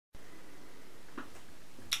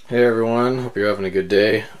Hey everyone, hope you're having a good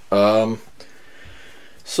day.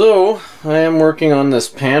 So I am working on this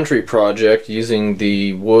pantry project using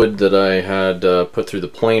the wood that I had put through the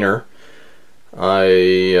planer.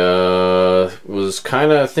 I was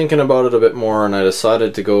kind of thinking about it a bit more, and I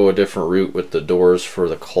decided to go a different route with the doors for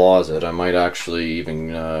the closet. I might actually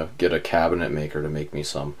even get a cabinet maker to make me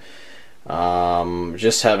some.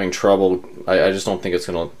 Just having trouble. I just don't think it's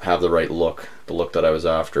going to have the right look, the look that I was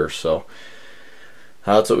after, so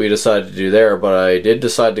that's what we decided to do there. But I did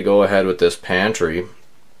decide to go ahead with this pantry.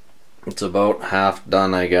 It's about half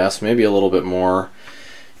done, I guess, maybe a little bit more.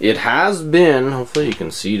 It has been, hopefully you can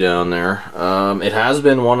see down there, it has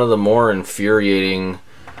been one of the more infuriating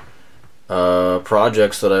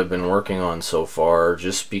projects that I've been working on so far,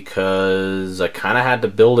 just because I kind of had to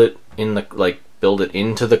build it in the, build it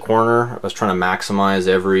into the corner. I was trying to maximize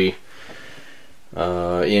every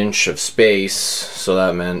inch of space, so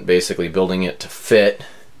that meant basically building it to fit.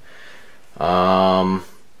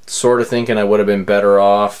 Sort of thinking I would have been better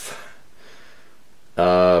off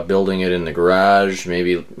building it in the garage,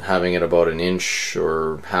 maybe having it about an inch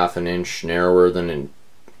or half an inch narrower than it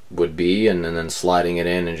would be, and then sliding it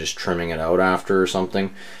in and just trimming it out after or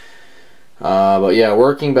something. But yeah,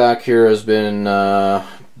 working back here has been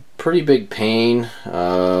pretty big pain.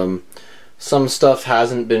 Some stuff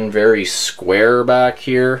hasn't been very square back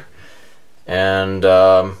here, and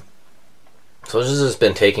so this has just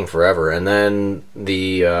been taking forever. And then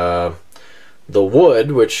the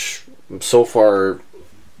wood, which so far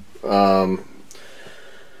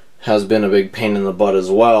has been a big pain in the butt as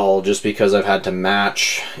well, just because I've had to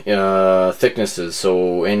match thicknesses.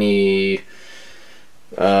 So any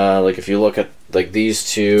like if you look at like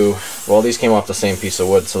these two, well, these came off the same piece of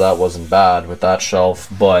wood, so that wasn't bad with that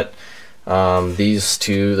shelf, but these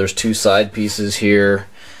two, there's two side pieces here,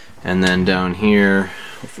 and then down here,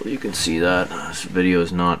 hopefully you can see that. This video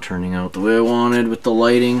is not turning out the way I wanted with the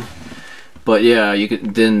lighting, but yeah, you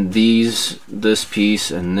could, then this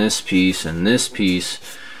piece and this piece and this piece,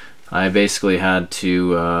 I basically had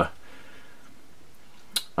to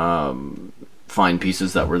find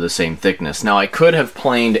pieces that were the same thickness. Now I could have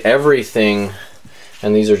planed everything,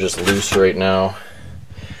 and these are just loose right now.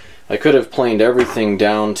 I could have planed everything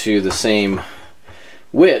down to the same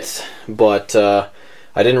width, but I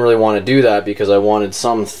didn't really want to do that because I wanted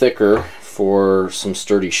some thicker for some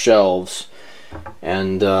sturdy shelves,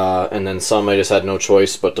 and then some I just had no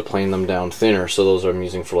choice but to plane them down thinner. So those I'm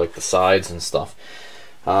using for like the sides and stuff.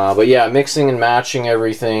 But yeah, mixing and matching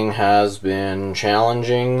everything has been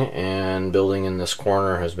challenging, and building in this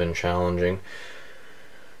corner has been challenging.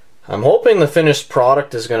 I'm hoping the finished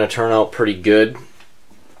product is going to turn out pretty good.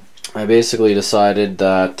 I basically decided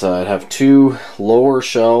that I'd have two lower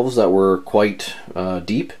shelves that were quite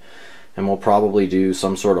deep, and we'll probably do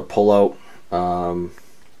some sort of pull-out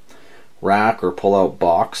rack or pull-out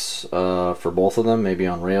box for both of them, maybe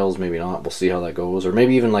on rails, maybe not. We'll see how that goes, or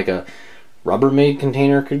maybe even like a Rubbermaid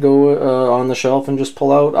container could go on the shelf and just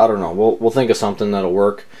pull out. I don't know. We'll think of something that'll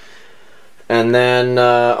work. And then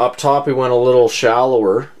up top we went a little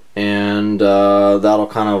shallower, and that'll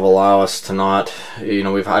kind of allow us to not, you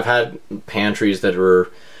know, I've had pantries that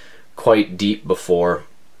were quite deep before,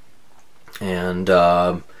 and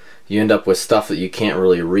you end up with stuff that you can't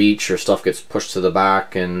really reach, or stuff gets pushed to the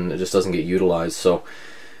back and it just doesn't get utilized. So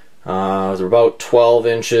they're about 12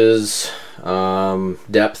 inches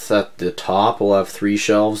depth at the top. We'll have 3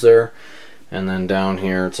 shelves there, and then down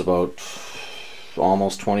here it's about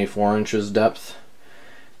almost 24 inches depth,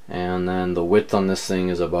 and then the width on this thing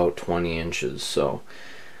is about 20 inches. So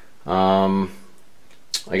I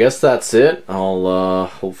guess that's it. I'll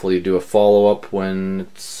hopefully do a follow-up when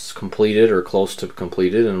it's completed or close to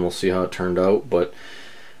completed, and we'll see how it turned out. But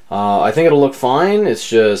I think it'll look fine. It's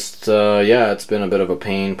just yeah, it's been a bit of a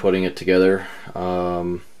pain putting it together,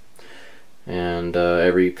 and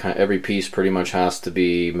every piece pretty much has to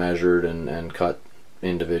be measured and cut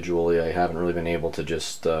individually. I haven't really been able to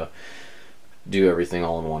just do everything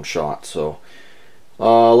all in one shot. So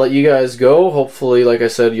I'll let you guys go. Hopefully, like I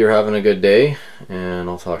said, you're having a good day, and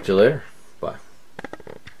I'll talk to you later.